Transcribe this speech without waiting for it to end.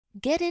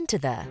Get into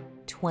the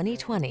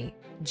 2020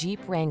 Jeep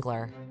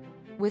Wrangler.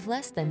 With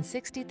less than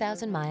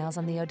 60,000 miles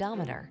on the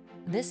odometer,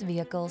 this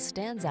vehicle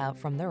stands out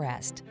from the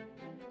rest.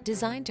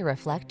 Designed to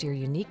reflect your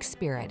unique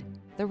spirit,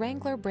 the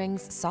Wrangler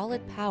brings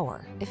solid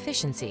power,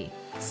 efficiency,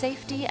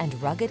 safety,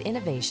 and rugged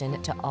innovation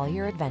to all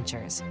your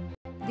adventures.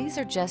 These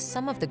are just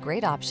some of the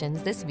great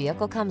options this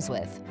vehicle comes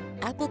with: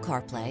 Apple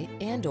CarPlay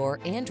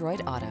and/or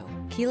Android Auto,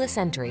 keyless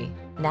entry,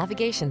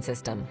 navigation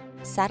system,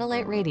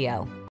 satellite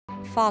radio,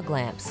 fog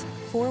lamps,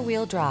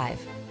 four-wheel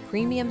drive,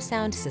 premium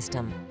sound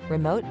system,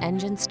 remote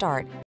engine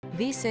start,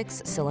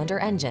 V6 cylinder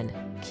engine,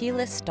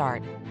 keyless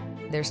start.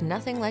 There's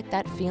nothing like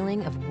that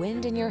feeling of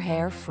wind in your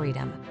hair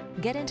freedom.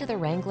 Get into the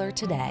Wrangler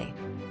today.